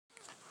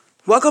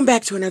Welcome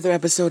back to another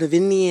episode of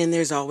In the End,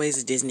 There's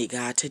Always a Disney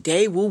God.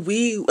 Today,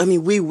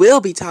 we will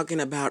be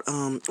talking about,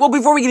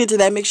 before we get into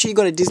that, make sure you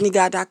go to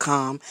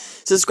DisneyGod.com,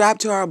 subscribe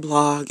to our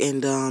blog,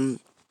 and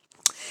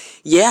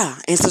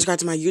subscribe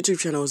to my YouTube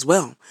channel as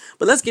well.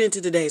 But let's get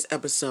into today's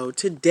episode.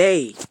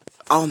 Today,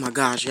 oh my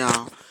gosh,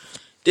 y'all,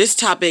 this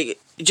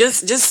topic,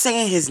 just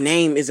saying his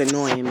name is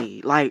annoying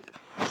me. Like,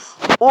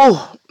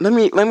 let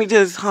me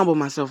just humble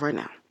myself right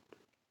now.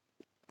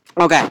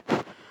 Okay.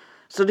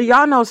 So do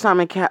y'all know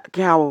Simon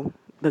Cowell,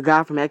 the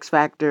guy from X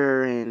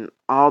Factor and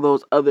all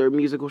those other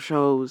musical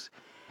shows?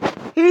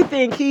 He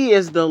think he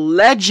is the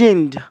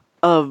legend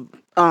of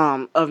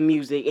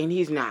music, and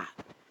he's not.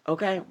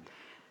 Okay?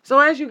 So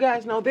as you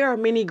guys know, there are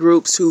many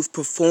groups who've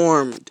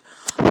performed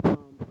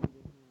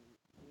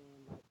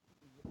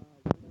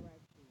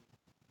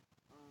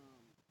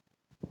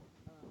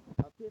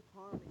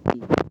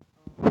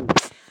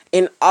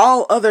in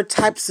all other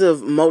types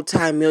of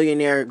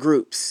multi-millionaire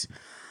groups.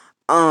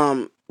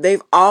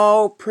 They've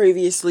all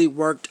previously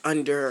worked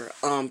under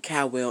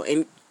Cowell.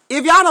 And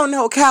if y'all don't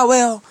know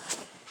Cowell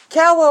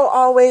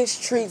always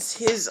treats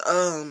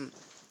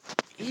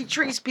he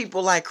treats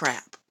people like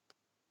crap.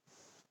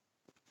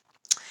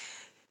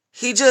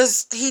 He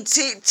treats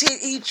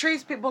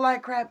people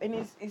like crap,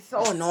 and it's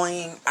so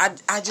annoying. I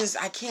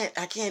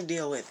can't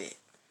deal with it.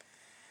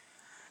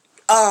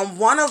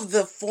 One of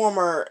the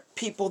former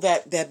people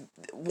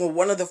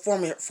one of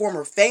the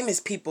former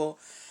famous people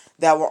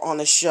that were on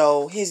the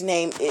show,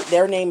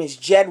 their name is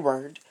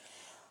Jedward,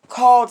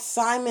 called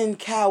Simon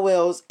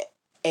Cowell's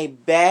a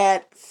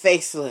bad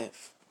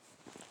facelift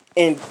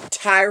and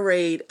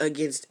tirade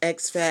against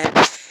X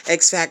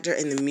Factor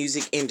in the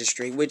music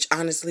industry, which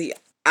honestly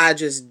I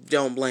just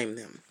don't blame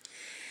them.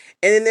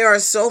 And then there are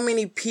so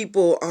many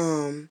people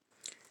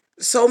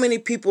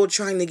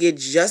trying to get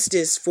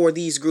justice for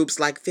these groups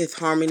like Fifth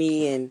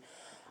Harmony and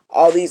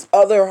all these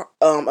other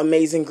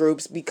amazing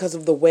groups because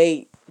of the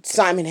way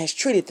Simon has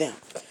treated them.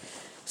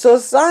 So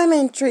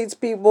Simon treats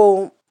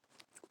people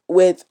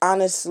with,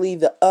 honestly,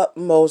 the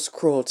utmost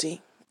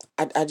cruelty.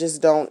 I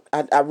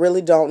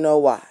really don't know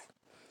why.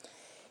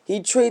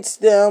 He treats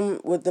them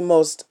with the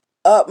most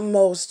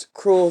utmost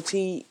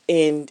cruelty,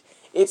 and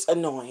it's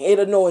annoying. It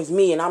annoys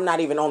me, and I'm not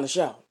even on the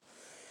show.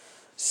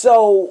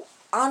 So,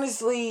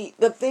 honestly,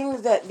 the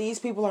things that these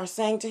people are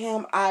saying to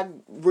him, I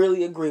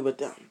really agree with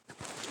them.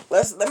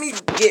 Let me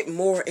get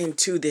more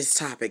into this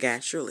topic,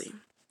 actually.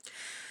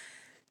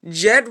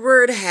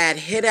 Jedward had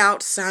hit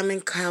out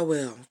Simon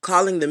Cowell,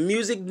 calling the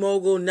music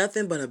mogul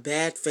nothing but a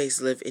bad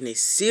facelift in a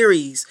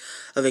series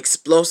of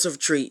explosive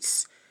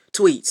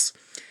tweets,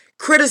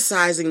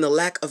 criticizing the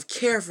lack of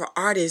care for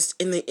artists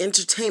in the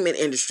entertainment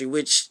industry,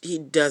 which he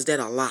does that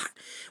a lot,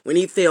 when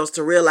he fails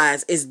to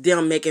realize it's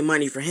them making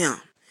money for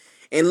him.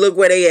 And look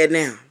where they at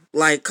now.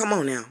 Like, come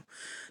on now.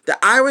 The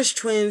Irish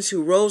twins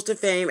who rose to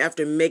fame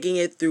after making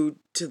it through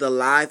to the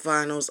live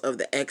finals of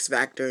the X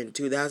Factor in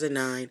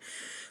 2009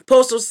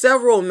 posted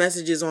several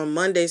messages on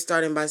Monday,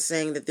 starting by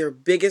saying that their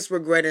biggest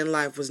regret in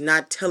life was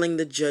not telling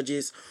the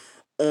judges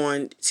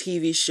on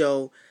TV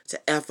show to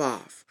F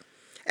off.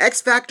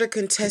 X Factor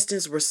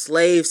contestants were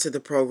slaves to the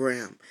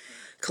program,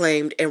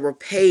 claimed, and were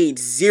paid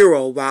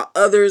zero while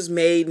others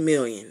made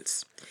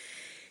millions.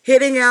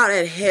 Hitting out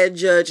at head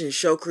judge and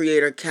show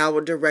creator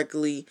Cowell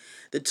directly,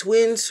 the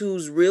twins,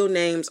 whose real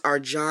names are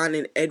John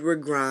and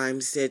Edward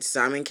Grimes, said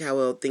Simon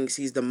Cowell thinks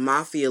he's the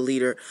mafia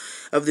leader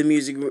of the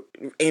music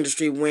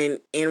industry when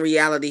in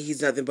reality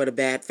he's nothing but a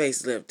bad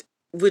facelift.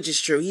 Which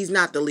is true. He's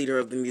not the leader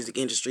of the music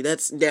industry.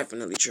 That's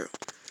definitely true.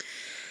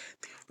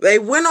 They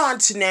went on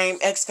to name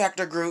X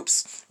Factor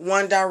groups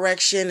One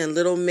Direction and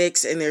Little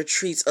Mix in their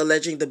tweets,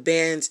 alleging the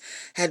bands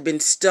had been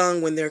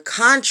stung when their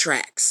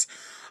contracts.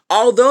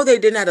 Although they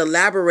did not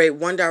elaborate,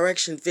 One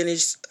Direction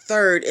finished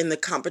third in the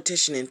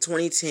competition in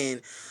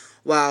 2010,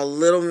 while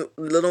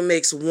Little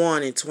Mix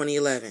won in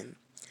 2011.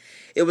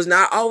 It was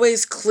not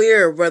always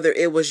clear whether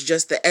it was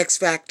just the X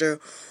Factor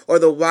or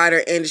the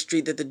wider industry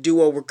that the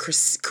duo were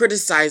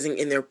criticizing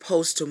in their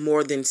post to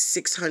more than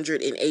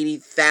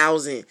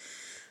 680,000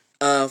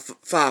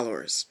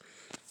 followers.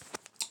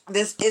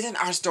 This isn't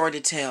our story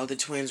to tell, the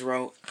twins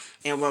wrote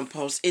in one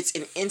post. It's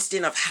an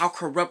instant of how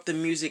corrupt the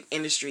music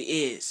industry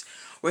is.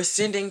 We're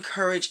sending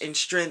courage and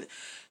strength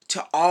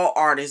to all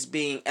artists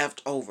being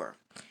effed over.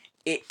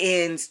 It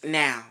ends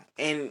now.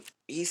 And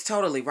he's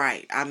totally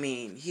right. I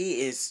mean,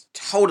 he is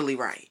totally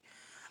right.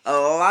 A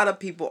lot of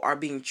people are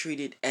being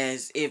treated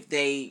as if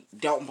they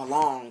don't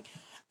belong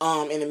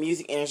in the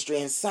music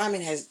industry. And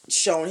Simon has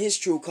shown his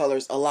true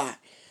colors a lot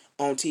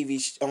on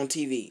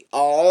TV. A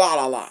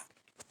lot.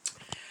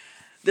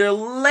 Their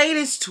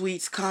latest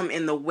tweets come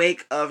in the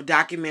wake of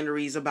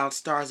documentaries about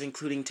stars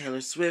including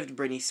Taylor Swift,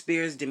 Britney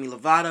Spears, Demi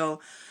Lovato,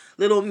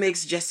 Little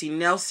Mix, Jessie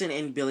Nelson,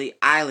 and Billie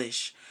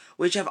Eilish,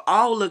 which have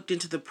all looked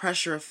into the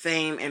pressure of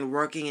fame and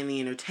working in the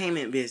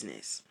entertainment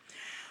business.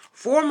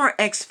 Former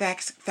X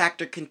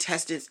Factor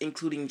contestants,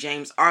 including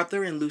James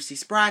Arthur and Lucy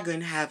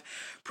Spraggan, have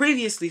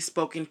previously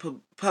spoken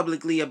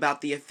publicly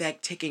about the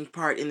effect taking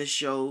part in the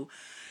show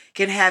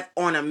can have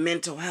on a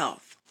mental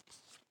health.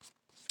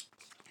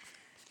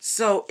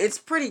 So it's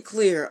pretty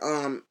clear.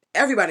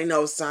 Everybody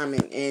knows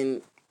Simon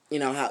and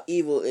how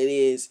evil it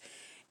is,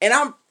 and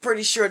I'm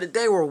pretty sure that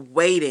they were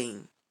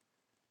waiting.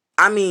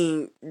 I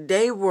mean,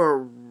 they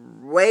were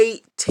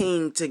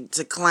waiting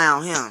to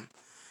clown him.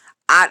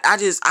 I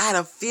had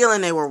a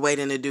feeling they were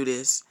waiting to do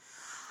this.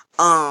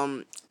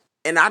 Um,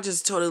 and I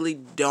just totally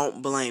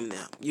don't blame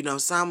them.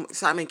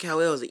 Simon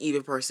Cowell is an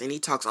evil person. He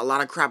talks a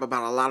lot of crap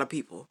about a lot of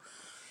people.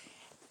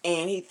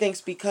 And he thinks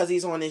because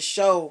he's on this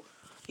show,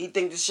 he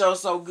thinks the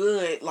show's so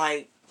good,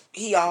 like,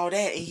 he all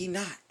that, and he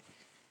not.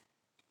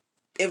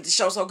 If the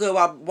show's so good,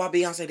 why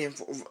Beyonce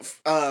didn't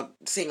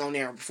sing on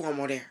there, perform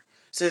on there?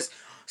 Since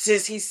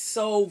he's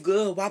so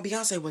good, why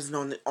Beyonce wasn't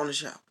on the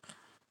show?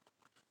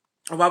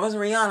 Or why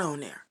wasn't Rihanna on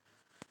there?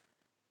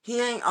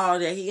 He ain't all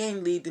that. He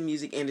ain't lead the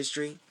music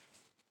industry.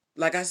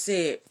 Like I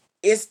said,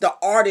 it's the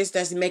artist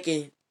that's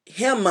making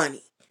him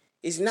money.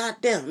 It's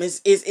not them. It's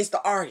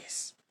the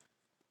artist.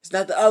 It's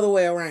not the other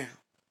way around.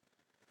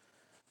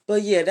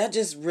 But yeah, that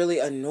just really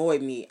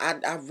annoyed me.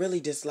 I really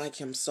dislike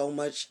him so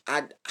much.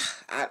 I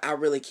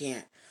really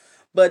can't.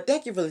 But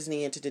thank you for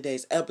listening in to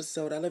today's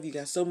episode. I love you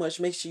guys so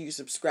much. Make sure you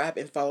subscribe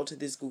and follow to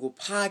this Google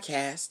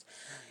podcast.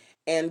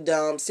 And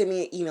send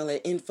me an email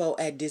at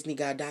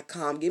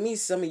info@disneyguy.com. Give me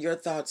some of your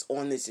thoughts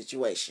on this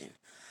situation.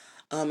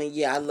 And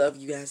yeah, I love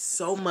you guys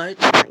so much.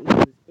 My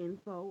email is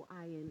info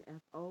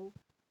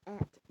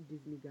at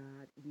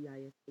disneygod,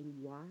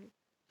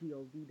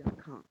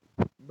 DISNEYGOD.com.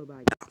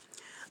 Bye-bye, y'all.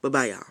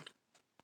 Bye-bye, y'all.